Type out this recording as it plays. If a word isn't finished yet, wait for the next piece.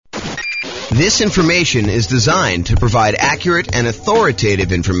This information is designed to provide accurate and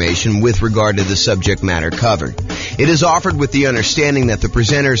authoritative information with regard to the subject matter covered. It is offered with the understanding that the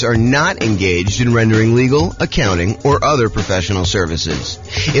presenters are not engaged in rendering legal, accounting, or other professional services.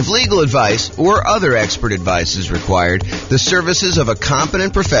 If legal advice or other expert advice is required, the services of a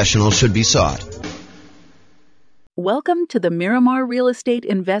competent professional should be sought. Welcome to the Miramar Real Estate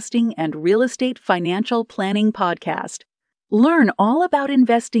Investing and Real Estate Financial Planning Podcast. Learn all about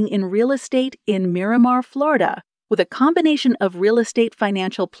investing in real estate in Miramar, Florida, with a combination of real estate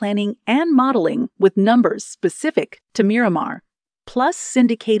financial planning and modeling with numbers specific to Miramar, plus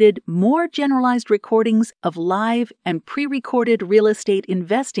syndicated, more generalized recordings of live and pre-recorded real estate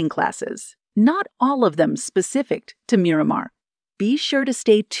investing classes, not all of them specific to Miramar. Be sure to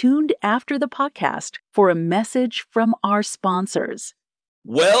stay tuned after the podcast for a message from our sponsors.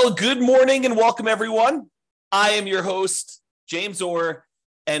 Well, good morning and welcome, everyone. I am your host, James Orr,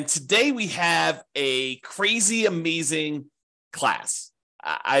 and today we have a crazy, amazing class.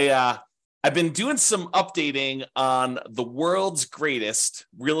 I've been doing some updating on the world's greatest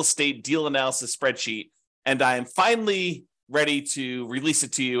real estate deal analysis spreadsheet, and I am finally ready to release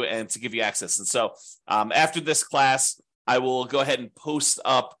it to you and to give you access. And so after this class, I will go ahead and post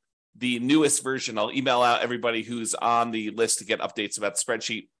up the newest version. I'll email out everybody who's on the list to get updates about the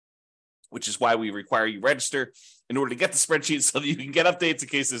spreadsheet, which is why we require you register in order to get the spreadsheet so that you can get updates in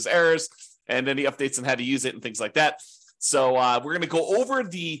case there's errors and any updates on how to use it and things like that. So we're going to go over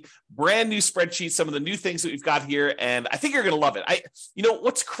the brand new spreadsheet, some of the new things that we've got here, and I think you're going to love it.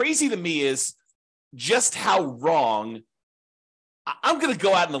 What's crazy to me is just how wrong I'm going to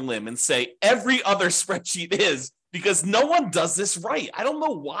go out on a limb and say every other spreadsheet is, because no one does this right. I don't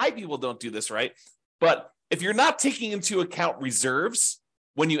know why people don't do this right, but if you're not taking into account reserves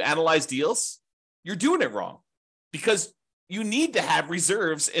when you analyze deals, you're doing it wrong, because you need to have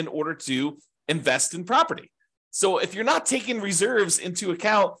reserves in order to invest in property. So if you're not taking reserves into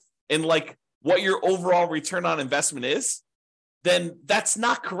account in like what your overall return on investment is, then that's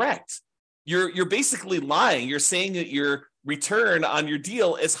not correct. You're basically lying. You're saying that your return on your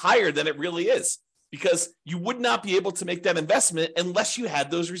deal is higher than it really is, because you would not be able to make that investment unless you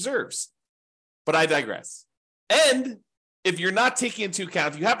had those reserves. But I digress. And if you're not taking into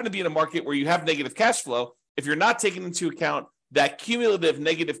account, if you happen to be in a market where you have negative cash flow, if you're not taking into account that cumulative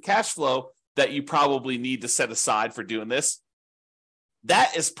negative cash flow that you probably need to set aside for doing this,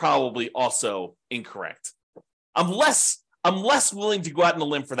 that is probably also incorrect. I'm less willing to go out on a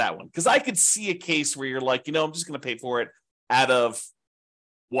limb for that one, because I could see a case where you're like, I'm just going to pay for it out of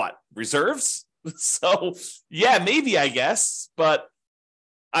what? Reserves? So yeah, maybe, I guess, but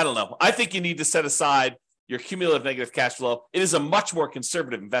I don't know. I think you need to set aside your cumulative negative cash flow. It is a much more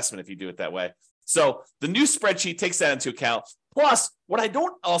conservative investment if you do it that way. So the new spreadsheet takes that into account. Plus, what I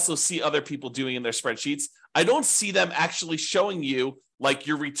don't also see other people doing in their spreadsheets, I don't see them actually showing you like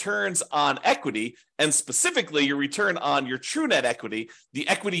your returns on equity, and specifically your return on your true net equity, the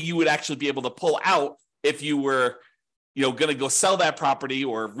equity you would actually be able to pull out if you were going to go sell that property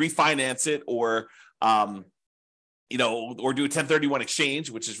or refinance it or, or do a 1031 exchange,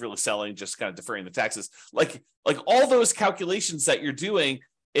 which is really selling, just kind of deferring the taxes. Like all those calculations that you're doing,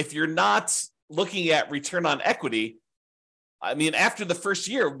 if you're not looking at return on equity, I mean, after the first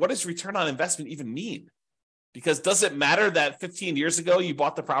year, what does return on investment even mean? Because does it matter that 15 years ago you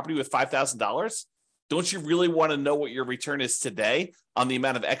bought the property with $5,000? Don't you really want to know what your return is today on the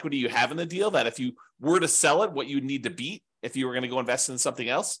amount of equity you have in the deal, that if you were to sell it, what you would need to beat if you were going to go invest in something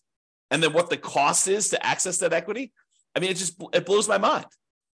else? And then what the cost is to access that equity? I mean, it blows my mind.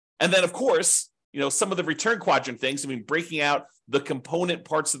 And then, of course, some of the return quadrant things, breaking out the component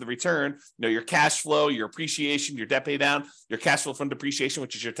parts of the return, your cash flow, your appreciation, your debt pay down, your cash flow from depreciation,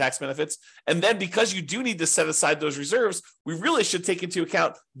 which is your tax benefits. And then because you do need to set aside those reserves, we really should take into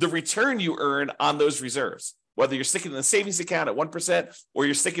account the return you earn on those reserves, whether you're sticking in a savings account at 1% or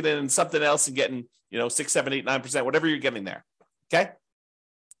you're sticking it in something else and getting, 6, 7, 8, 9%, whatever you're getting there. Okay.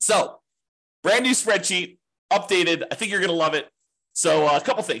 So brand new spreadsheet, updated. I think you're going to love it. So a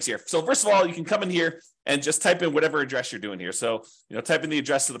couple things here. So first of all, you can come in here and just type in whatever address you're doing here. So, type in the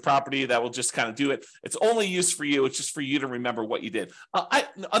address of the property. That will just kind of do it. It's only used for you. It's just for you to remember what you did.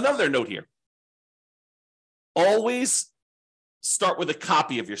 Another note here. Always start with a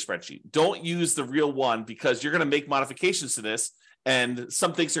copy of your spreadsheet. Don't use the real one, because you're going to make modifications to this and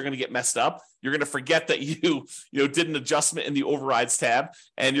some things are going to get messed up. You're going to forget that you did an adjustment in the overrides tab,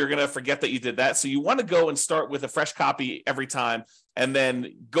 and you're going to forget that you did that. So you want to go and start with a fresh copy every time, and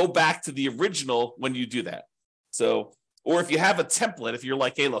then go back to the original when you do that. So Or if you have a template, if you're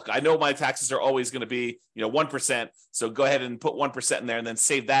like, hey, look, I know my taxes are always going to be, 1%. So go ahead and put 1% in there and then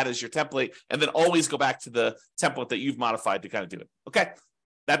save that as your template. And then always go back to the template that you've modified to kind of do it. Okay.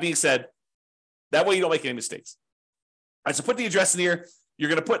 That being said, that way you don't make any mistakes. All right. So put the address in here. You're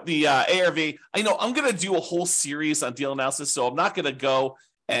going to put the ARV. I'm going to do a whole series on deal analysis. So I'm not going to go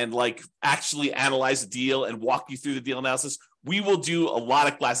and actually analyze a deal and walk you through the deal analysis. We will do a lot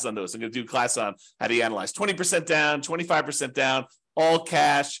of classes on those. I'm going to do a class on how do you analyze 20% down, 25% down, all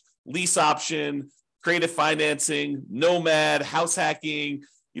cash, lease option, creative financing, nomad, house hacking,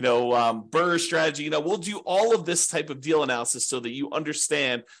 BRRRR strategy. We'll do all of this type of deal analysis so that you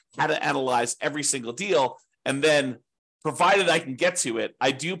understand how to analyze every single deal. And then, provided I can get to it,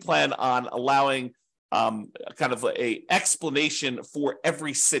 I do plan on allowing kind of a explanation for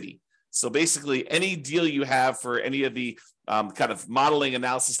every city. So basically, any deal you have for any of the kind of modeling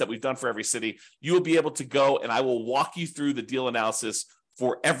analysis that we've done for every city, you will be able to go and I will walk you through the deal analysis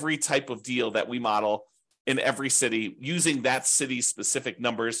for every type of deal that we model in every city using that city's specific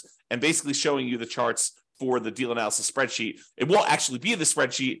numbers and basically showing you the charts for the deal analysis spreadsheet. It won't actually be the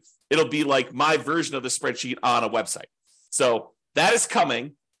spreadsheet. It'll be like my version of the spreadsheet on a website. So that is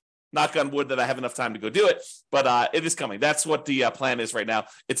coming. Knock on wood that I have enough time to go do it, but it is coming. That's what the plan is right now.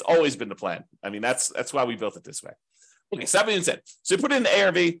 It's always been the plan. I mean, that's why we built it this way. Okay, so that being said, so you put it in the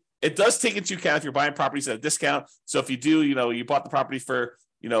ARV. It does take into account if you're buying properties at a discount. So if you do, you bought the property for,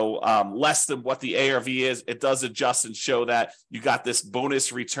 less than what the ARV is, it does adjust and show that you got this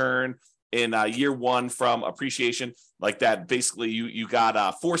bonus return in year one from appreciation, like that. Basically, you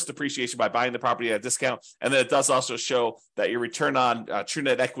got forced appreciation by buying the property at a discount, and then it does also show that your return on true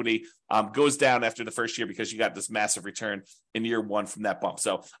net equity goes down after the first year because you got this massive return in year one from that bump.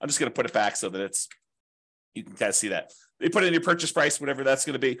 So I'm just going to put it back so that you can kind of see that. You put in your purchase price, whatever that's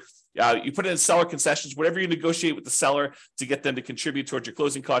going to be. You put in seller concessions, whatever you negotiate with the seller to get them to contribute towards your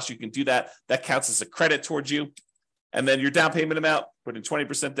closing costs, you can do that. That counts as a credit towards you. And then your down payment amount, put in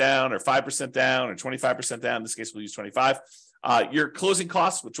 20% down or 5% down or 25% down. In this case, we'll use 25. Your closing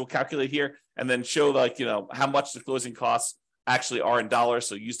costs, which we'll calculate here, and then show how much the closing costs actually are in dollars.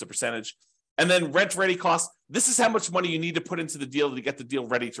 So use the percentage. And then rent ready costs. This is how much money you need to put into the deal to get the deal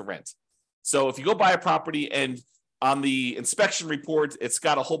ready to rent. So if you go buy a property and on the inspection report, it's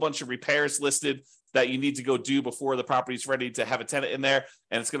got a whole bunch of repairs listed that you need to go do before the property is ready to have a tenant in there,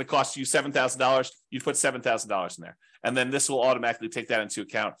 and it's going to cost you $7,000, you put $7,000 in there. And then this will automatically take that into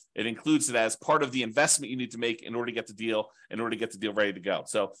account. It includes it as part of the investment you need to make in order to get the deal ready to go.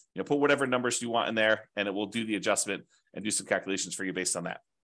 So, put whatever numbers you want in there, and it will do the adjustment and do some calculations for you based on that.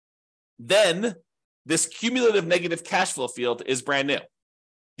 Then this cumulative negative cash flow field is brand new.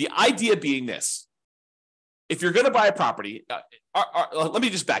 The idea being this: if you're going to buy a property, let me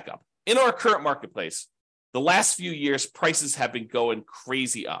just back up. In our current marketplace, the last few years, prices have been going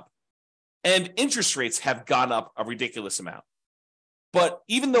crazy up, and interest rates have gone up a ridiculous amount. But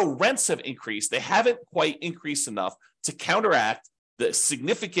even though rents have increased, they haven't quite increased enough to counteract the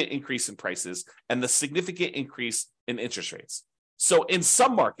significant increase in prices and the significant increase in interest rates. So in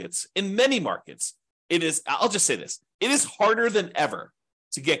some markets, in many markets, I'll just say this, it is harder than ever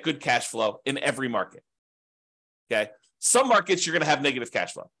to get good cash flow in every market. Okay. Some markets, you're going to have negative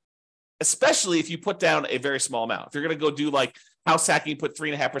cash flow, especially if you put down a very small amount. If you're going to go do house hacking, put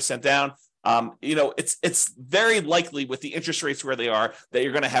 3.5% down, it's very likely with the interest rates where they are that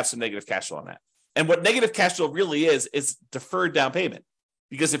you're going to have some negative cash flow on that. And what negative cash flow really is deferred down payment.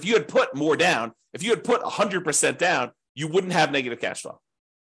 Because if you had put more down, if you had put 100% down, you wouldn't have negative cash flow,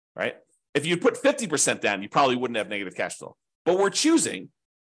 right? If you put 50% down, you probably wouldn't have negative cash flow. But we're choosing,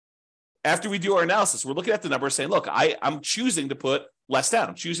 after we do our analysis, we're looking at the numbers saying, look, I'm choosing to put less down.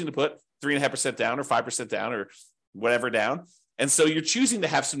 I'm choosing to put 3.5% down or 5% down or whatever down. And so you're choosing to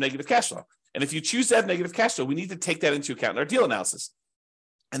have some negative cash flow. And if you choose to have negative cash flow, we need to take that into account in our deal analysis.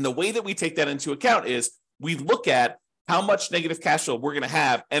 And the way that we take that into account is we look at how much negative cash flow we're going to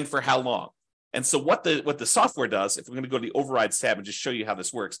have and for how long. And so what the software does, if we're going to go to the overrides tab and just show you how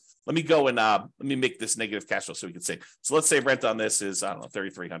this works, let me go and let me make this negative cash flow so we can see. So let's say rent on this is, I don't know,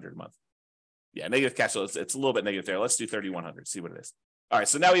 $3,300 a month. Yeah, negative cash flow, it's a little bit negative there. Let's do $3,100, see what it is. All right,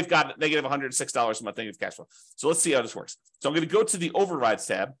 so now we've got negative $106 a month negative cash flow. So let's see how this works. So I'm going to go to the overrides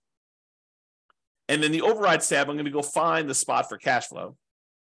tab. And in the overrides tab, I'm going to go find the spot for cash flow,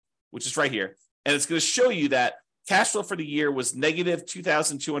 which is right here. And it's going to show you that cash flow for the year was negative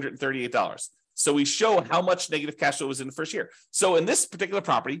 $2,238. So we show how much negative cash flow was in the first year. So in this particular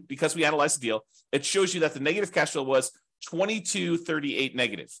property, because we analyzed the deal, it shows you that the negative cash flow was $2,238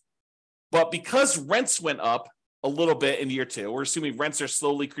 negative. But because rents went up a little bit in year two. We're assuming rents are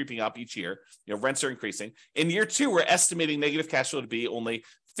slowly creeping up each year. Rents are increasing. In year two, we're estimating negative cash flow to be only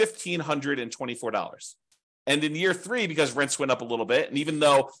 $1,524. And in year three, because rents went up a little bit, and even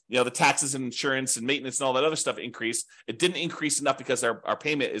though the taxes and insurance and maintenance and all that other stuff increased, it didn't increase enough because our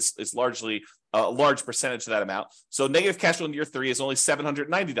payment is largely a large percentage of that amount. So negative cash flow in year three is only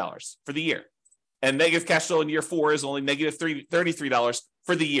 $790 for the year. And negative cash flow in year four is only negative $33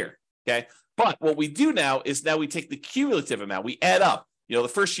 for the year. Okay. But what we do now is we take the cumulative amount. We add up. The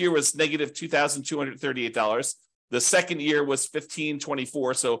first year was negative $2,238. The second year was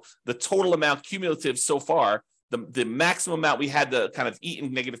 $1,524. So the total amount cumulative so far, the maximum amount we had to kind of eat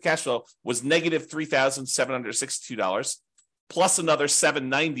in negative cash flow was negative $3,762, plus another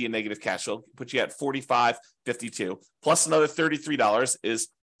 $790 in negative cash flow, put you at $4,552, plus another $33 is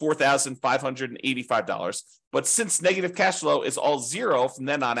 $4,585. But since negative cash flow is all zero from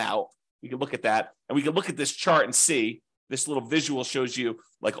then on out, we can look at that, and we can look at this chart and see this little visual shows you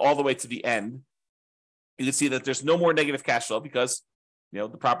like all the way to the end. You can see that there's no more negative cash flow because the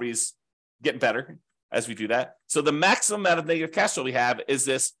property is getting better as we do that. So the maximum amount of negative cash flow we have is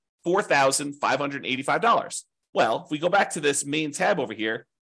this $4,585. Well, if we go back to this main tab over here,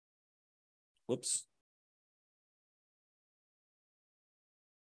 whoops.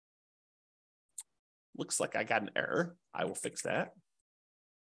 Looks like I got an error. I will fix that.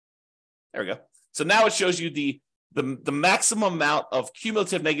 There we go. So now it shows you the maximum amount of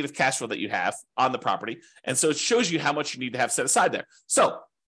cumulative negative cash flow that you have on the property. And so it shows you how much you need to have set aside there. So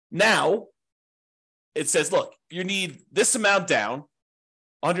now it says, look, you need this amount down,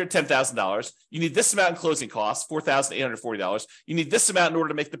 $110,000. You need this amount in closing costs, $4,840. You need this amount in order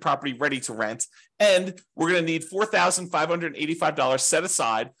to make the property ready to rent. And we're going to need $4,585 set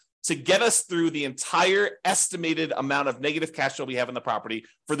aside to get us through the entire estimated amount of negative cash flow we have in the property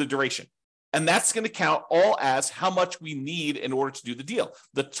for the duration. And that's going to count all as how much we need in order to do the deal.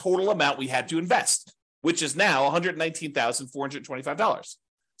 The total amount we had to invest, which is now $119,425.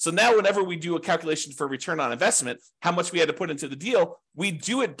 So now whenever we do a calculation for return on investment, how much we had to put into the deal, we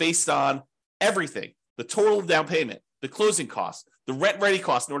do it based on everything: the total down payment, the closing costs, the rent ready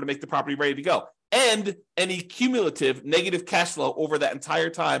costs in order to make the property ready to go, and any cumulative negative cash flow over that entire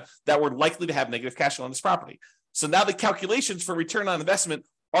time that we're likely to have negative cash flow on this property. So now the calculations for return on investment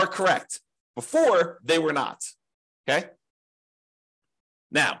are correct. Before, they were not. Okay?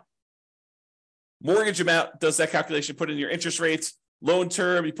 Now, mortgage amount does that calculation, put in your interest rates, loan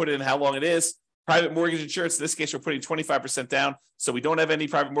term, you put in how long it is. Private mortgage insurance, in this case, we're putting 25% down, so we don't have any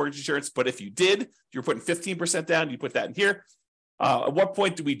private mortgage insurance. But if you did, you're putting 15% down, you put that in here. At what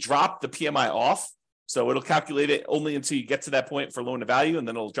point do we drop the PMI off? So it'll calculate it only until you get to that point for loan to value, and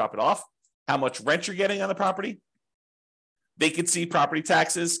then it'll drop it off. How much rent you're getting on the property. Vacancy, property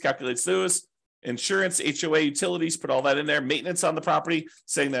taxes, calculates those. Insurance, HOA, utilities, put all that in there. Maintenance on the property,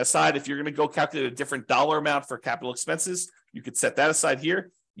 setting that aside. If you're going to go calculate a different dollar amount for capital expenses, you could set that aside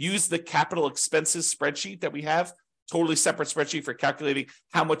here. Use the capital expenses spreadsheet that we have, totally separate spreadsheet for calculating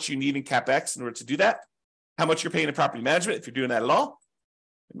how much you need in CapEx in order to do that. How much you're paying in property management, if you're doing that at all,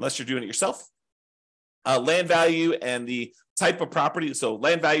 unless you're doing it yourself. Land value and the type of property. So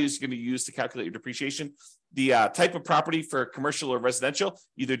land value is going to use to calculate your depreciation. The type of property for commercial or residential,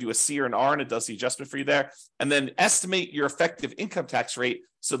 either do a C or an R, and it does the adjustment for you there. And then estimate your effective income tax rate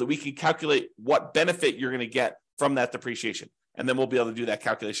so that we can calculate what benefit you're going to get from that depreciation. And then we'll be able to do that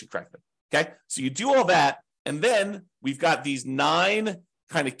calculation correctly. Okay, so you do all that, and then we've got these 9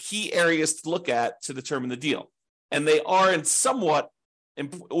 kind of key areas to look at to determine the deal. And they are in somewhat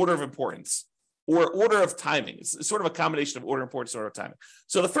order of importance or order of timing. It's sort of a combination of order of importance and order of timing.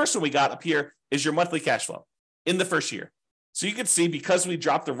 So the first one we got up here is your monthly cash flow in the first year. So you can see, because we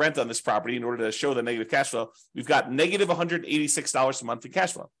dropped the rent on this property in order to show the negative cash flow, we've got negative $186 a month in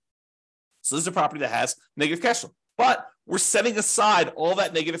cash flow. So this is a property that has negative cash flow. But we're setting aside all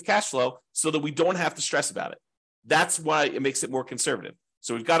that negative cash flow so that we don't have to stress about it. That's why it makes it more conservative.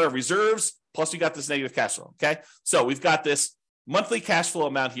 So we've got our reserves, plus we got this negative cash flow, okay? So we've got this monthly cash flow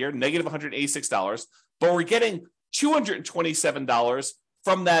amount here, negative $186, but we're getting $227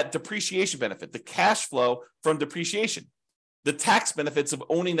 from that depreciation benefit, the cash flow from depreciation, the tax benefits of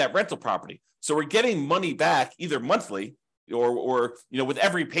owning that rental property. So we're getting money back either monthly or with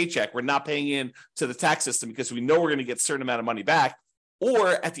every paycheck. We're not paying in to the tax system because we know we're going to get a certain amount of money back,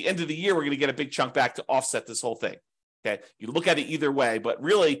 or at the end of the year, we're going to get a big chunk back to offset this whole thing. Okay, you look at it either way, but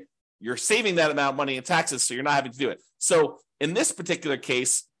really you're saving that amount of money in taxes, so you're not having to do it. So in this particular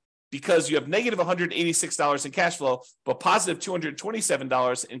case, because you have negative $186 in cash flow, but positive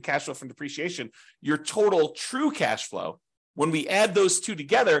 $227 in cash flow from depreciation, your total true cash flow, when we add those two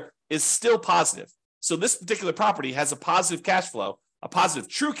together, is still positive. So this particular property has a positive cash flow, a positive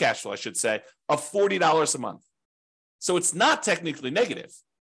true cash flow, I should say, of $40 a month. So it's not technically negative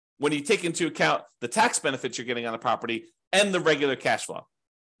when you take into account the tax benefits you're getting on the property and the regular cash flow.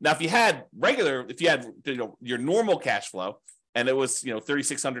 Now, if you had your normal cash flow and it was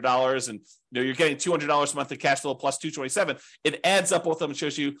 $3,600 and you're getting $200 a month of cash flow plus $227, it adds up both of them and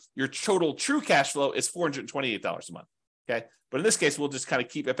shows you your total true cash flow is $428 a month. Okay, but in this case, we'll just kind of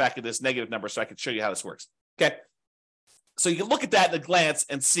keep it back at this negative number so I can show you how this works. Okay, so you can look at that at a glance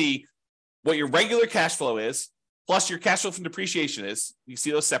and see what your regular cash flow is, plus your cash flow from depreciation is. You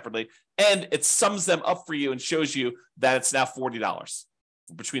see those separately, and it sums them up for you and shows you that it's now $40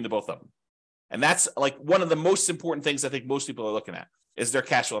 between the both of them. And that's like one of the most important things I think most people are looking at is their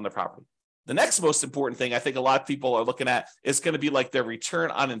cash flow on their property. The next most important thing I think a lot of people are looking at is going to be like their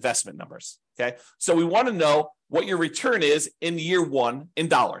return on investment numbers. Okay, so we want to know what your return is in year one in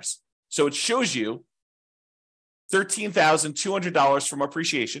dollars. So it shows you $13,200 from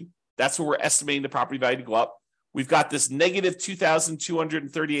appreciation. That's where we're estimating the property value to go up. We've got this negative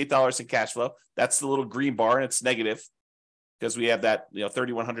 $2,238 in cash flow. That's the little green bar, and it's negative because we have that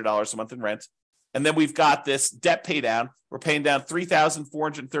 $3,100 a month in rent. And then we've got this debt pay down. We're paying down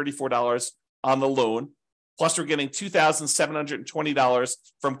 $3,434 on the loan, plus we're getting $2,720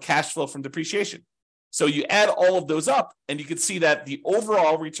 from cash flow from depreciation. So you add all of those up, and you can see that the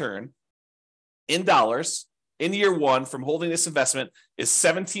overall return in dollars in year one from holding this investment is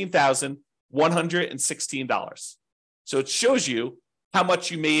 $17,116. So it shows you how much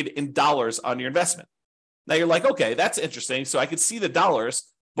you made in dollars on your investment. Now you're like, okay, that's interesting. So I could see the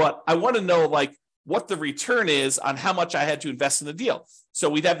dollars, but I want to know like what the return is on how much I had to invest in the deal. So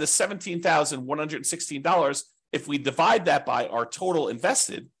we'd have the $17,116. If we divide that by our total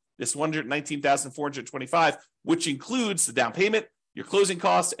invested, this $119,425, which includes the down payment, your closing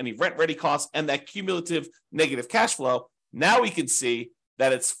costs, any rent-ready costs, and that cumulative negative cash flow, now we can see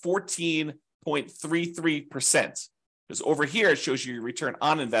that it's 14.33%. Because over here, it shows you your return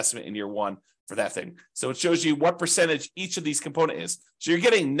on investment in year one for that thing. So it shows you what percentage each of these component is. So you're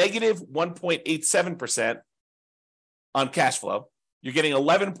getting negative 1.87% on cash flow. You're getting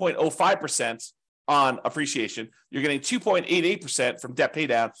 11.05% on appreciation. You're getting 2.88% from debt pay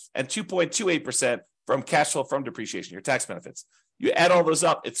down and 2.28% from cash flow from depreciation, your tax benefits. You add all those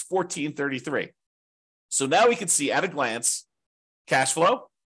up, it's 14.33. So now we can see at a glance, cash flow,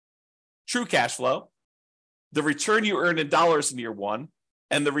 true cash flow, the return you earned in dollars in year one,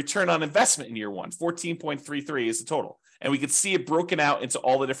 and the return on investment in year one. 14.33 is the total. And we can see it broken out into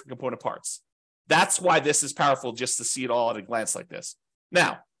all the different component parts. That's why this is powerful, just to see it all at a glance like this.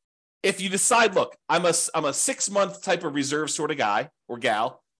 Now, if you decide, look, I'm a 6-month type of reserve sort of guy or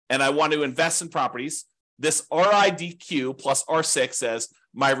gal, and I want to invest in properties, this RIDQ plus R6 says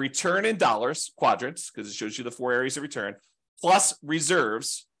my return in dollars, quadrants, because it shows you the 4 areas of return, plus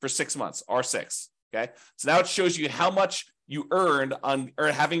reserves for 6 months, R6. Okay, so now it shows you how much you earned on or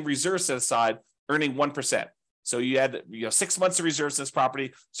having reserves set aside, earning 1%. So you had 6 months of reserves in this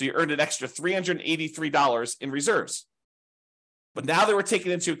property, so you earned an extra $383 in reserves. But now that we're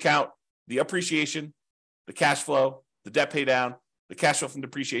taking into account the appreciation, the cash flow, the debt pay down, the cash flow from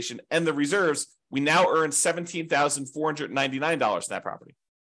depreciation, and the reserves, we now earn $17,499 in that property.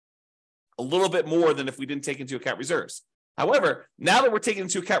 A little bit more than if we didn't take into account reserves. However, now that we're taking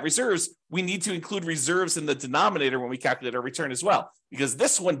into account reserves, we need to include reserves in the denominator when we calculate our return as well, because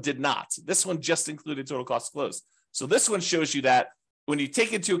this one did not. This one just included total cost to close. So this one shows you that when you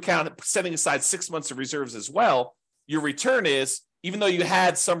take into account setting aside 6 months of reserves as well, your return is, even though you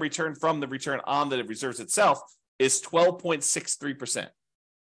had some return from the return on the reserves itself, is 12.63%.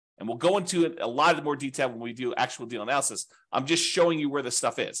 And we'll go into a lot more detail when we do actual deal analysis. I'm just showing you where this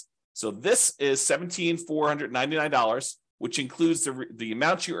stuff is. So this is $17,499, which includes the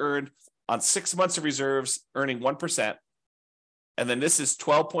amount you earned on 6 months of reserves, earning 1%. And then this is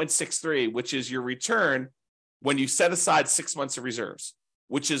 12.63, which is your return when you set aside 6 months of reserves,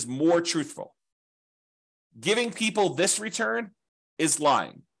 which is more truthful. Giving people this return is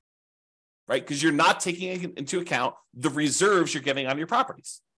lying, right? Because you're not taking into account the reserves you're getting on your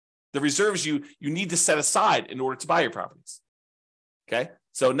properties. The reserves you need to set aside in order to buy your properties. Okay?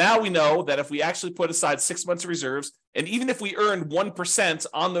 So now we know that if we actually put aside 6 months of reserves, and even if we earn 1%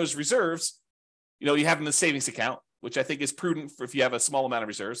 on those reserves, you have in the savings account, which I think is prudent for if you have a small amount of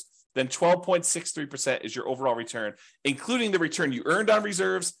reserves, then 12.63% is your overall return, including the return you earned on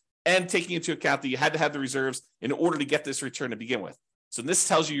reserves and taking into account that you had to have the reserves in order to get this return to begin with. So this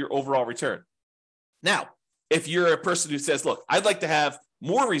tells you your overall return. Now, if you're a person who says, look, I'd like to have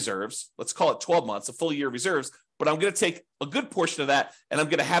more reserves, let's call it 12 months, a full year of reserves, but I'm going to take a good portion of that and I'm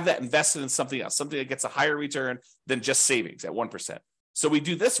going to have that invested in something else, something that gets a higher return than just savings at 1%. So we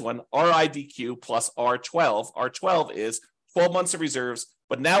do this one, RIDQ plus R12. R12 is 12 months of reserves,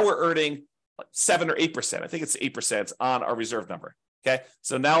 but now we're earning 7 or 8%. I think it's 8% on our reserve number. Okay.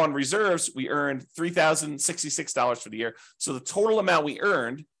 So now on reserves, we earned $3,066 for the year. So the total amount we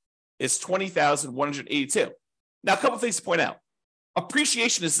earned is $20,182. Now, a couple of things to point out.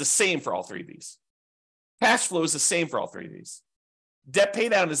 Appreciation is the same for all three of these. Cash flow is the same for all three of these. Debt pay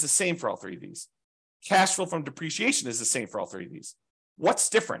down is the same for all three of these. Cash flow from depreciation is the same for all three of these. What's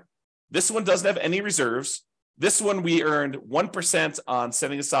different? This one doesn't have any reserves. This one, we earned 1% on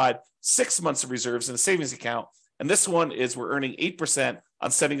setting aside 6 months of reserves in a savings account. And this one is we're earning 8% on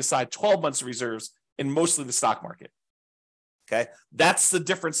setting aside 12 months of reserves in mostly the stock market. Okay, that's the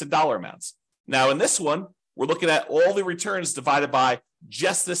difference in dollar amounts. Now, in this one, we're looking at all the returns divided by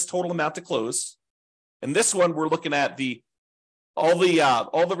just this total amount to close. In this one, we're looking at all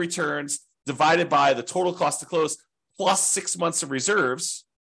the returns divided by the total cost to close plus 6 months of reserves.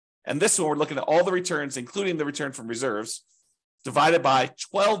 And this one, we're looking at all the returns, including the return from reserves, divided by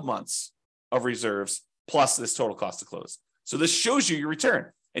 12 months of reserves plus this total cost to close. So this shows you your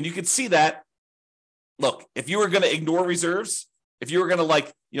return. And you can see that, look, if you were going to ignore reserves, if you were going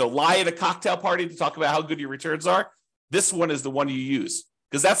to lie at a cocktail party to talk about how good your returns are, this one is the one you use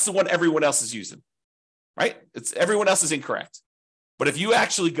because that's the one everyone else is using, right? Everyone else is incorrect. But if you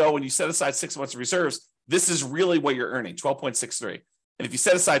actually go and you set aside 6 months of reserves, this is really what you're earning, 12.63. And if you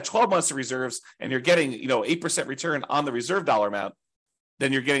set aside 12 months of reserves and you're getting 8% return on the reserve dollar amount,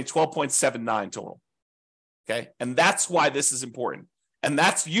 then you're getting 12.79 total. Okay. And that's why this is important. And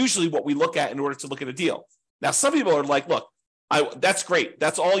that's usually what we look at in order to look at a deal. Now, some people are like, look, that's great.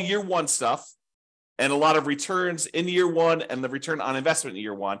 That's all year one stuff and a lot of returns in year one and the return on investment in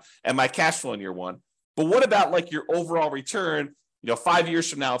year one and my cash flow in year one. But what about like your overall return, 5 years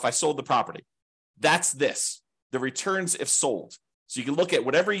from now, if I sold the property? That's the returns if sold. So you can look at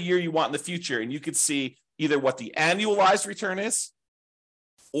whatever year you want in the future and you could see either what the annualized return is,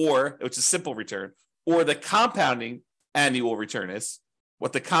 or which is simple return, or the compounding annual return is,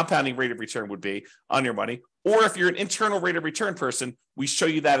 what the compounding rate of return would be on your money. Or if you're an internal rate of return person, we show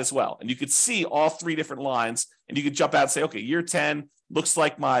you that as well. And you could see all three different lines and you could jump out and say, okay, year 10 looks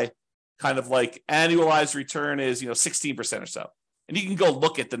like my kind of like annualized return is, 16% or so. And you can go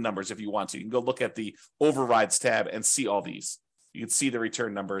look at the numbers if you want to. You can go look at the overrides tab and see all these. You can see the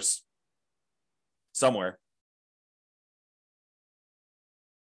return numbers somewhere.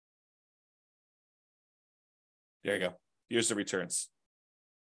 There you go. Here's the returns.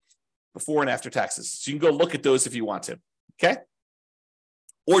 Before and after taxes. So you can go look at those if you want to. Okay?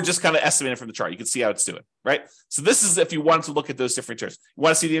 Or just kind of estimate it from the chart. You can see how it's doing, right? So this is if you wanted to look at those different returns. You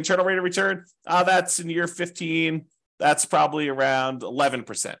want to see the internal rate of return? That's in year 15. That's probably around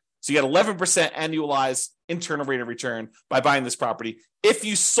 11%. So you get 11% annualized internal rate of return by buying this property. If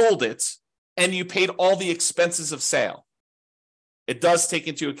you sold it and you paid all the expenses of sale, it does take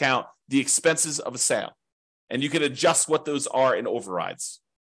into account the expenses of a sale. And you can adjust what those are in overrides.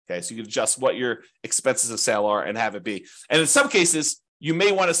 Okay, so you can adjust what your expenses of sale are and have it be. And in some cases, you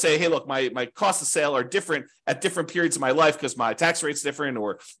may want to say, hey, look, my costs of sale are different at different periods of my life because my tax rate's different,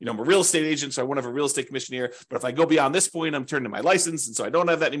 or I'm a real estate agent, so I won't have a real estate commission here. But if I go beyond this point, I'm turning my license, and so I don't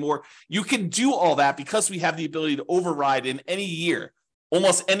have that anymore. You can do all that because we have the ability to override in any year,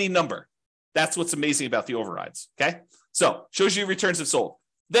 almost any number. That's what's amazing about the overrides. Okay, so shows you returns if sold.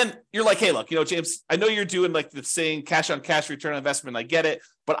 Then you're like, hey, look, James, I know you're doing like the saying cash on cash return on investment. I get it,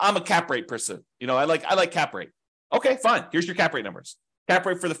 but I'm a cap rate person. I like cap rate. Okay, fine. Here's your cap rate numbers. Cap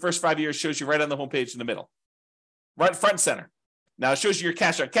rate for the first 5 years shows you right on the homepage in the middle, right front and center. Now it shows you your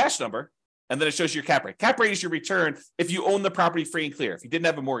cash on cash number, and then it shows you your cap rate. Cap rate is your return if you own the property free and clear, if you didn't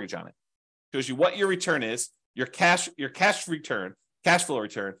have a mortgage on it. It shows you what your return is, your cash return, cash flow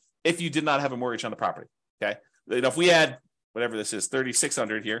return, if you did not have a mortgage on the property. Okay. If we had whatever this is,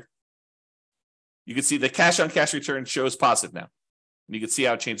 3,600 here, you can see the cash on cash return shows positive now. And you can see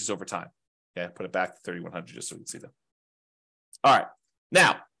how it changes over time. Okay, put it back to 3,100 just so we can see them. All right.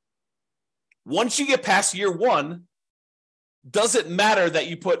 Now, once you get past year one, does it matter that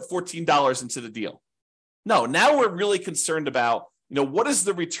you put $14 into the deal? No, now we're really concerned about, what is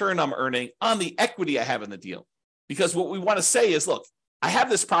the return I'm earning on the equity I have in the deal? Because what we want to say is, look, I have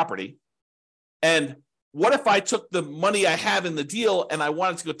this property, and what if I took the money I have in the deal and I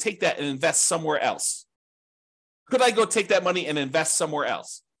wanted to go take that and invest somewhere else? Could I go take that money and invest somewhere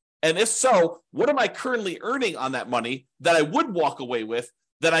else? And if so, what am I currently earning on that money that I would walk away with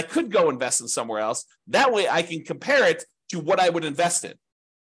that I could go invest in somewhere else? That way I can compare it to what I would invest in.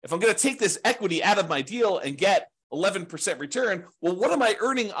 If I'm going to take this equity out of my deal and get 11% return, well, what am I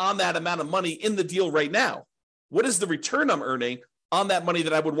earning on that amount of money in the deal right now? What is the return I'm earning on that money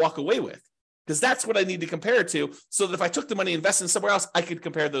that I would walk away with? Because that's what I need to compare it to, so that if I took the money and invested in somewhere else, I could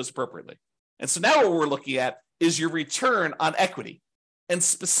compare those appropriately. And so now what we're looking at is your return on equity. And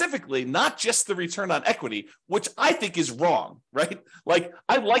specifically, not just the return on equity, which I think is wrong, right? Like,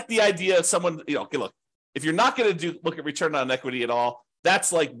 I like the idea of someone, okay, look, if you're not going to look at return on equity at all,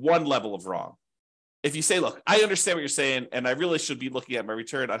 that's like one level of wrong. If you say, look, I understand what you're saying, and I really should be looking at my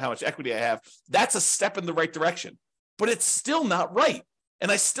return on how much equity I have, that's a step in the right direction. But it's still not right. And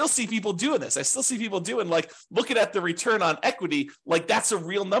I still see people doing this. I still see people doing, like, looking at the return on equity like that's a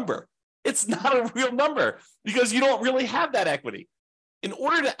real number. It's not a real number because you don't really have that equity. In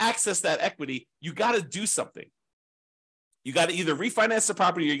order to access that equity, you got to do something. You got to either refinance the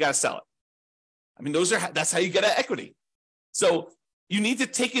property or you got to sell it. I mean, that's how you get equity. So you need to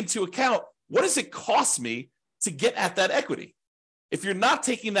take into account, what does it cost me to get at that equity? If you're not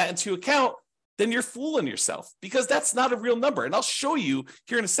taking that into account, then you're fooling yourself, because that's not a real number. And I'll show you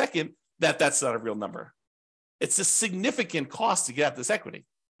here in a second that that's not a real number. It's a significant cost to get at this equity.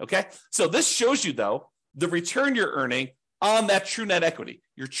 Okay. So this shows you, though, the return you're earning on that true net equity.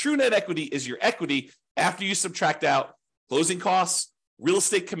 Your true net equity is your equity after you subtract out closing costs, real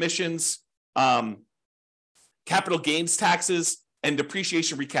estate commissions, capital gains taxes, and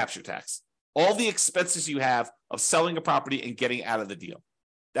depreciation recapture tax. All the expenses you have of selling a property and getting out of the deal.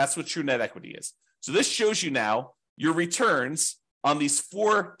 That's what true net equity is. So this shows you now your returns on these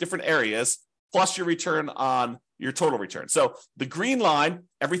 4 different areas, plus your return on your total return. So the green line,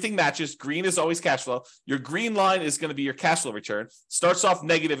 everything matches. Green is always cash flow. Your green line is going to be your cash flow return. Starts off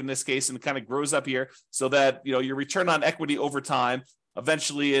negative in this case and kind of grows up here, so that your return on equity over time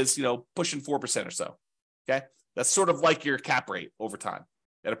eventually is pushing 4% or so. Okay, that's sort of like your cap rate over time.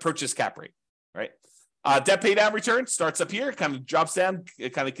 That approaches cap rate, right? Debt pay down return starts up here, kind of drops down, it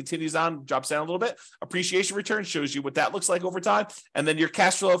kind of continues on, drops down a little bit. Appreciation return shows you what that looks like over time. And then your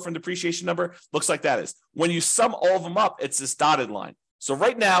cash flow from depreciation number looks like that is. When you sum all of them up, it's this dotted line. So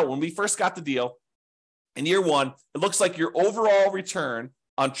right now, when we first got the deal, in year 1, it looks like your overall return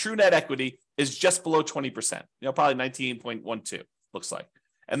on true net equity is just below 20%, probably 19.12 looks like.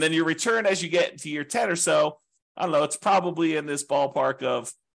 And then your return as you get to year 10 or so, I don't know, it's probably in this ballpark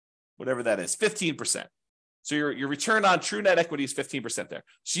of whatever that is, 15%. So your return on true net equity is 15% there.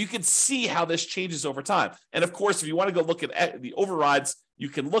 So you can see how this changes over time. And of course, if you want to go look at the overrides, you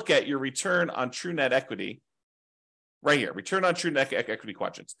can look at your return on true net equity right here, return on true net equity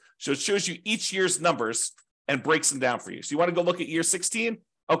quadrants. So it shows you each year's numbers and breaks them down for you. So you want to go look at year 16?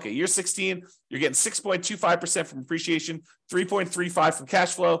 Okay, year 16, you're getting 6.25% from appreciation, 3.35 from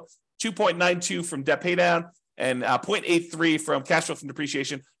cash flow, 2.92 from debt paydown, and 0.83 from cash flow from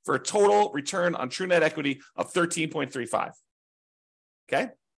depreciation, for a total return on true net equity of 13.35. Okay?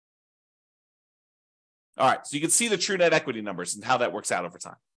 All right, so you can see the true net equity numbers and how that works out over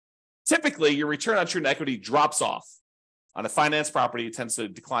time. Typically, your return on true net equity drops off. On a finance property, it tends to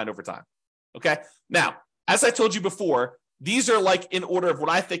decline over time. Okay? Now, as I told you before, these are like in order of what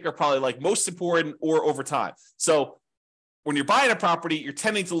I think are probably like most important or over time. So when you're buying a property, you're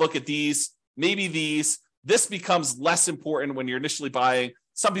tending to look at these, maybe these. This becomes less important when you're initially buying.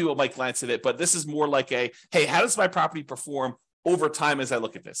 Some people might glance at it, but this is more like hey, how does my property perform over time as I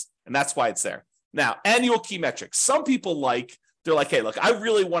look at this? And that's why it's there. Now, annual key metrics. Some people they're like, hey, look, I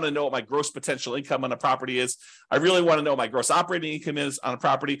really want to know what my gross potential income on a property is. I really want to know what my gross operating income is on a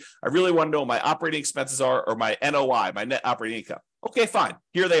property. I really want to know what my operating expenses are, or my NOI, my net operating income. Okay, fine.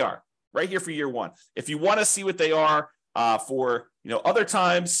 Here they are, right here for year 1. If you want to see what they are for other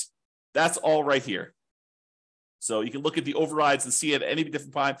times, that's all right here. So you can look at the overrides and see it at any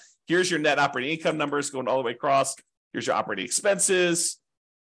different time. Here's your net operating income numbers going all the way across. Here's your operating expenses.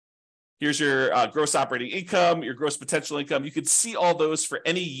 Here's your gross operating income, your gross potential income. You could see all those for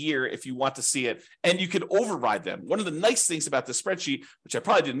any year if you want to see it, and you could override them. One of the nice things about the spreadsheet, which I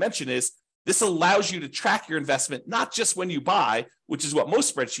probably didn't mention, is this allows you to track your investment, not just when you buy, which is what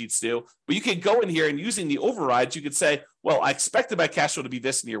most spreadsheets do, but you can go in here and using the overrides, you could say, well, I expected my cash flow to be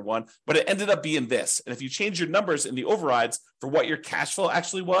this in year 1, but it ended up being this. And if you change your numbers in the overrides for what your cash flow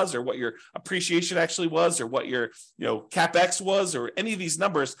actually was, or what your appreciation actually was, or what your CapEx was, or any of these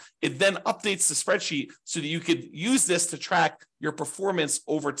numbers, it then updates the spreadsheet so that you could use this to track your performance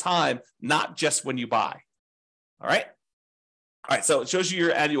over time, not just when you buy. All right. All right, so it shows you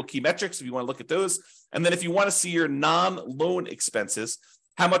your annual key metrics if you want to look at those. And then if you want to see your non-loan expenses,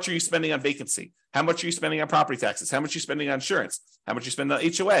 how much are you spending on vacancy? How much are you spending on property taxes? How much are you spending on insurance? How much you spend on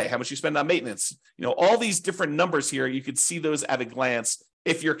HOA? How much you spend on maintenance? All these different numbers here, you could see those at a glance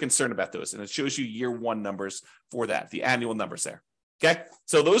if you're concerned about those. And it shows you year one numbers for that, the annual numbers there. Okay.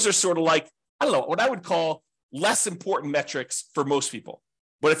 So those are sort of like, I don't know, what I would call less important metrics for most people.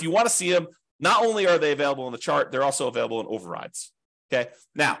 But if you want to see them, not only are they available in the chart, they're also available in overrides. Okay.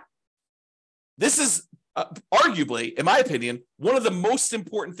 Now, this is arguably, in my opinion, one of the most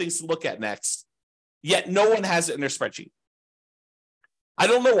important things to look at next, yet no one has it in their spreadsheet. I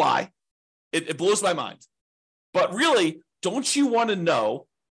don't know why. It blows my mind. But really, don't you want to know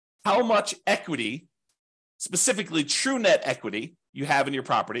how much equity, specifically true net equity, you have in your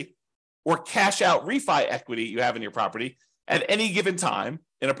property, or cash out refi equity you have in your property at any given time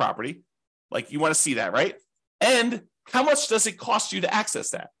in a property? Like, you want to see that, right? And how much does it cost you to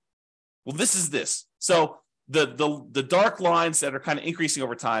access that? Well, this is this. So the dark lines that are kind of increasing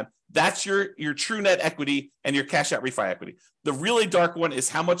over time, that's your true net equity and your cash out refi equity. The really dark one is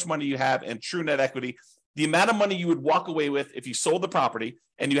how much money you have in true net equity, the amount of money you would walk away with if you sold the property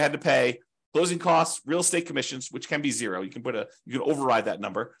and you had to pay closing costs, real estate commissions, which can be zero. You can override that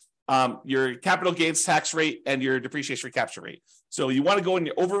number. Your capital gains tax rate and your depreciation recapture rate. So you want to go in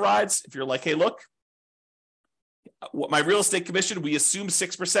your overrides. If you're like, hey, look, what my real estate commission, we assume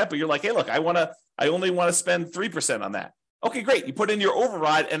 6%, but you're like, hey, look, I only want to spend 3% on that. Okay, great. You put in your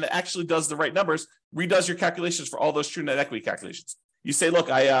override and it actually does the right numbers, redoes your calculations for all those true net equity calculations. You say, look,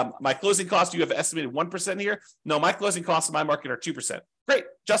 my closing costs, you have estimated 1% here. No, my closing costs in my market are 2%. Great,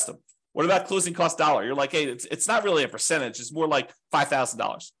 adjust them. What about closing cost dollar? You're like, hey, it's not really a percentage. It's more like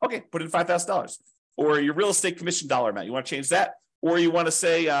 $5,000. Okay, put in $5,000. Or your real estate commission dollar amount. You want to change that? Or you want to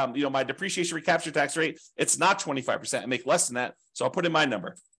say, my depreciation recapture tax rate, it's not 25%. I make less than that, so I'll put in my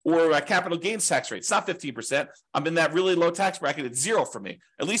number. Or capital gains tax rate, it's not 15%. I'm in that really low tax bracket. It's zero for me,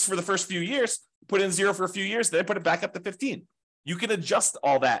 at least for the first few years. Put in zero for a few years, then put it back up to 15. You can adjust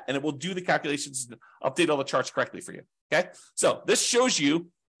all that, and it will do the calculations and update all the charts correctly for you. Okay, so this shows you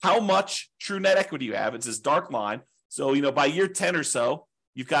how much true net equity you have. It's this dark line. So by year 10 or so,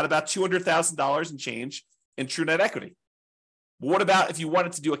 you've got about $200,000 and change in true net equity. But what about if you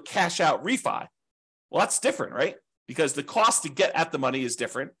wanted to do a cash out refi? Well, that's different, right? Because the cost to get at the money is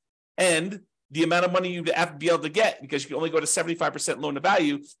different, and the amount of money you have to be able to get, because you can only go to 75% loan to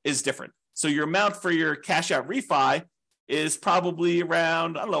value, is different. So your amount for your cash out refi is probably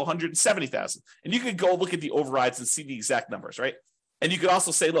around, $170,000. And you could go look at the overrides and see the exact numbers, right? And you could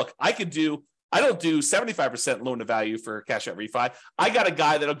also say, look, I don't do 75% loan to value for cash out refi. I got a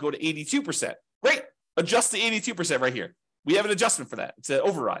guy that'll go to 82%. Great. Adjust to 82% right here. We have an adjustment for that. It's an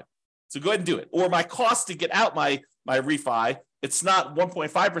override. So go ahead and do it. Or my cost to get out my refi, it's not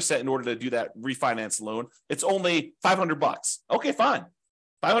 1.5% in order to do that refinance loan. It's only $500. Okay, fine.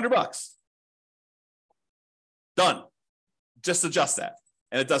 $500. Done. Just adjust that.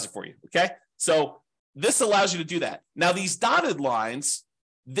 And it does it for you. Okay. So this allows you to do that. Now, these dotted lines,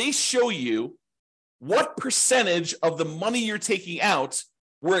 they show you what percentage of the money you're taking out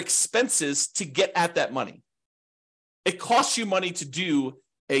were expenses to get at that money. It costs you money to do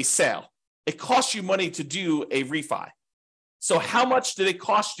a sale. It costs you money to do a refi. So how much did it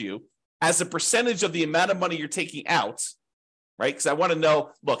cost you as a percentage of the amount of money you're taking out, right? Because I want to know,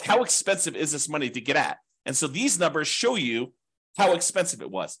 look, how expensive is this money to get at? And so these numbers show you how expensive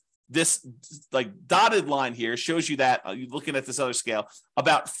it was. This dotted line here shows you that, looking at this other scale,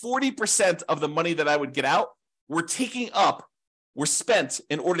 about 40% of the money that I would get out were spent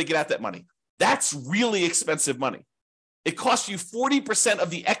in order to get at that money. That's really expensive money. It costs you 40% of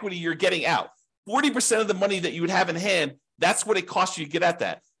the equity you're getting out. 40% of the money that you would have in hand, that's what it costs you to get at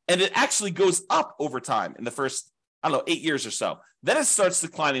that. And it actually goes up over time in the first, 8 years or so. Then it starts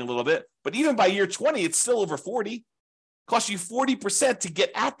declining a little bit. But even by year 20, it's still over 40. Costs you 40% to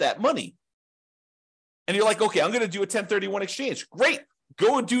get at that money. And you're like, okay, I'm going to do a 1031 exchange. Great.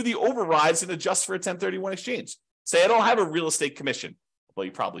 Go and do the overrides and adjust for a 1031 exchange. Say, I don't have a real estate commission. Well,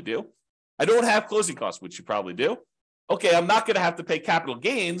 you probably do. I don't have closing costs, which you probably do. Okay, I'm not going to have to pay capital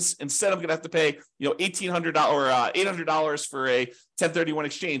gains. Instead, I'm going to have to pay $1,800 or $800 for a 1031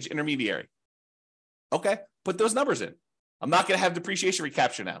 exchange intermediary. Okay, put those numbers in. I'm not going to have depreciation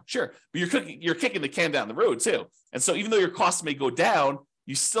recapture now. Sure, but you're kicking the can down the road too. And so even though your costs may go down,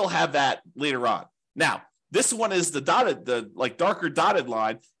 you still have that later on. Now, this one is the darker dotted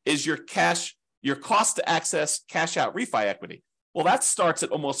line is your cost to access cash out refi equity. Well, that starts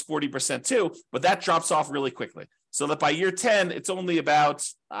at almost 40% too, but that drops off really quickly. So that by year 10, it's only about,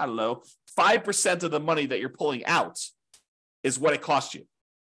 5% of the money that you're pulling out is what it costs you.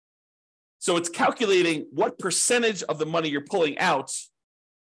 So it's calculating what percentage of the money you're pulling out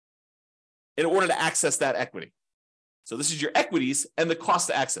in order to access that equity. So this is your equities and the cost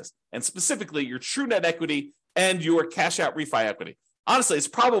to access, and specifically your true net equity and your cash out refi equity. Honestly, it's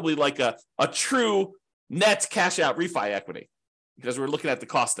probably like a true net cash out refi equity because we're looking at the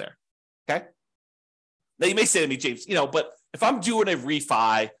cost there. Okay. Now you may say to me, James, but if I'm doing a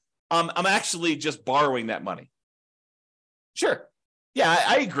refi, I'm actually just borrowing that money. Sure. Yeah,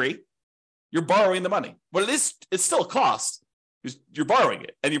 I agree. You're borrowing the money, but it's still a cost. You're borrowing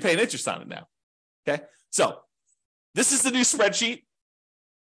it and you're paying interest on it now. Okay. So this is the new spreadsheet.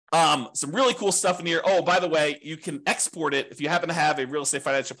 Some really cool stuff in here. Oh, by the way, you can export it. If you happen to have a real estate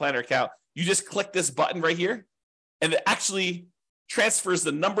financial planner account, you just click this button right here and it actually transfers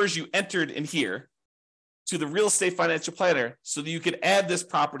the numbers you entered in here to the real estate financial planner so that you can add this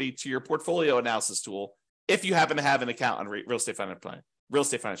property to your portfolio analysis tool if you happen to have an account on real estate financial planner.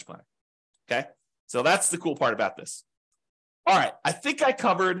 Okay. So that's the cool part about this. All right. I think I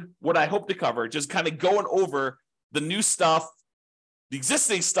covered what I hope to cover, just kind of going over the new stuff, the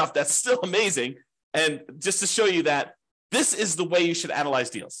existing stuff that's still amazing. And just to show you that this is the way you should analyze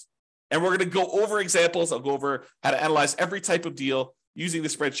deals. And we're going to go over examples. I'll go over how to analyze every type of deal using the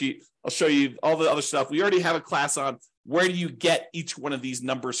spreadsheet. I'll show you all the other stuff. We already have a class on where do you get each one of these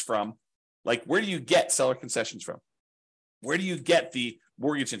numbers from? Like, where do you get seller concessions from? Where do you get the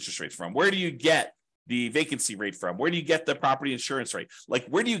mortgage interest rates from? Where do you get the vacancy rate from? Where do you get the property insurance rate? Like,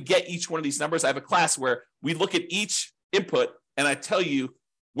 where do you get each one of these numbers? I have a class where we look at each input and I tell you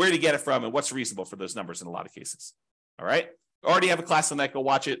where to get it from and what's reasonable for those numbers in a lot of cases. All right. I already have a class on that. Go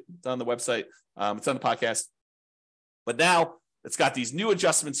watch it. It's on the website. It's on the podcast. But now it's got these new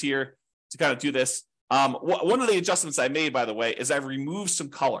adjustments here to kind of do this. One of the adjustments I made, by the way, is I've removed some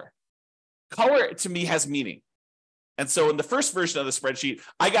color. Color to me has meaning. And so in the first version of the spreadsheet,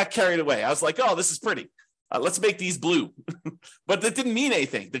 I got carried away. I was like, oh, this is pretty. Let's make these blue. But that didn't mean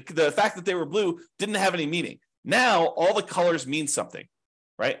anything. The fact that they were blue didn't have any meaning. Now all the colors mean something,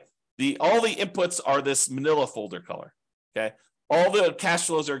 right? All the inputs are this manila folder color, okay? All the cash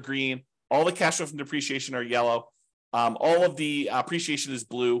flows are green. All the cash flow from depreciation are yellow. All of the appreciation is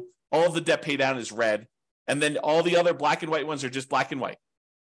blue. All of the debt pay down is red. And then all the other black and white ones are just black and white,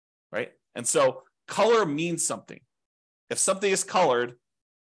 right? And so color means something. If something is colored,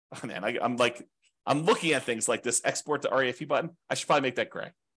 oh man, I'm looking at things like this export to REFE button. I should probably make that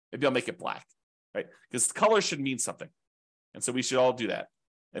gray. Maybe I'll make it black, right? Because color should mean something. And so we should all do that.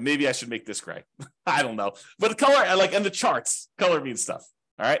 And maybe I should make this gray. I don't know. But the color, and the charts, color means stuff.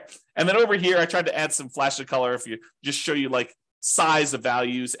 All right. And then over here, I tried to add some flash of color if you just show you like size of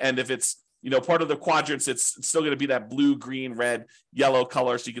values. And if it's, part of the quadrants, it's still going to be that blue, green, red, yellow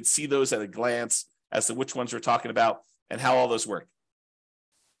color. So you can see those at a glance as to which ones we're talking about and how all those work.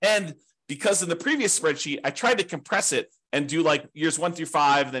 And because in the previous spreadsheet, I tried to compress it and do like years 1 through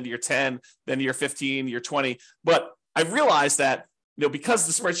 5, then year 10, then year 15, year 20. But I realized that, because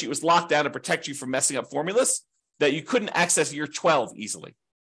the spreadsheet was locked down to protect you from messing up formulas, that you couldn't access year 12 easily.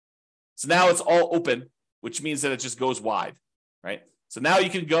 So now it's all open, which means that it just goes wide, right? So now you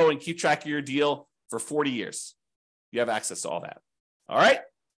can go and keep track of your deal for 40 years. You have access to all that. All right.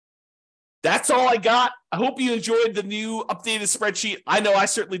 That's all I got. I hope you enjoyed the new updated spreadsheet. I know I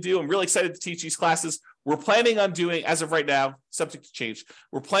certainly do. I'm really excited to teach these classes. We're planning on doing, as of right now, subject to change,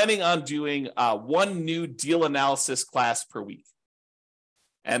 we're planning on doing one new deal analysis class per week.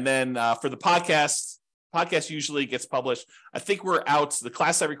 And then for the podcast usually gets published. I think we're out. The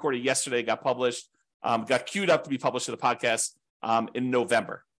class I recorded yesterday got published, got queued up to be published to the podcast in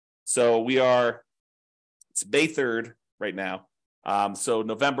November. So it's May 3rd right now. So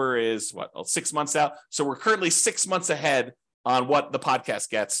November is 6 months out. So we're currently 6 months ahead on what the podcast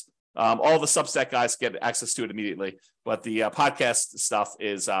gets. All the Substack guys get access to it immediately, but the podcast stuff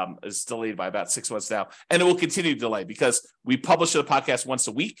is delayed by about 6 months now, and it will continue to delay because we publish the podcast once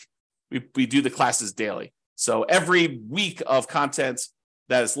a week. We do the classes daily. So every week of content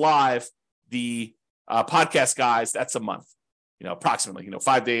that is live, the podcast guys, that's a month, approximately,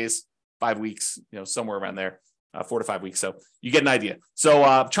 5 days, 5 weeks, somewhere around there. 4 to 5 weeks. So you get an idea. So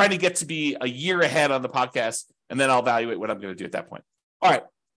I'm trying to get to be a year ahead on the podcast, and then I'll evaluate what I'm going to do at that point. All right.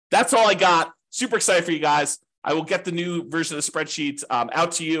 That's all I got. Super excited for you guys. I will get the new version of the spreadsheet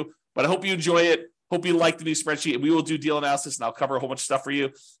out to you, but I hope you enjoy it. Hope you like the new spreadsheet. And we will do deal analysis, and I'll cover a whole bunch of stuff for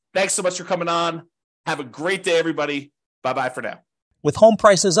you. Thanks so much for coming on. Have a great day, everybody. Bye-bye for now. With home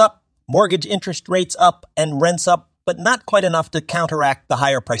prices up, mortgage interest rates up, and rents up, but not quite enough to counteract the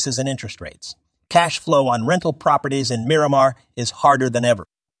higher prices and interest rates. Cash flow on rental properties in Miramar is harder than ever.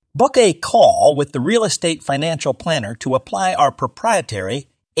 Book a call with the Real Estate Financial Planner to apply our proprietary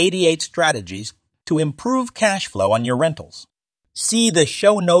 88 strategies to improve cash flow on your rentals. See the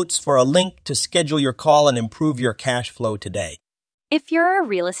show notes for a link to schedule your call and improve your cash flow today. If you're a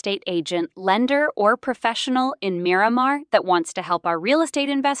real estate agent, lender, or professional in Miramar that wants to help our real estate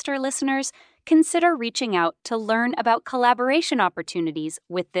investor listeners, consider reaching out to learn about collaboration opportunities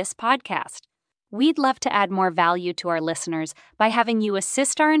with this podcast. We'd love to add more value to our listeners by having you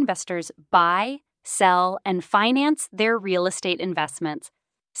assist our investors buy, sell, and finance their real estate investments.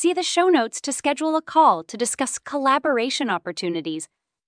 See the show notes to schedule a call to discuss collaboration opportunities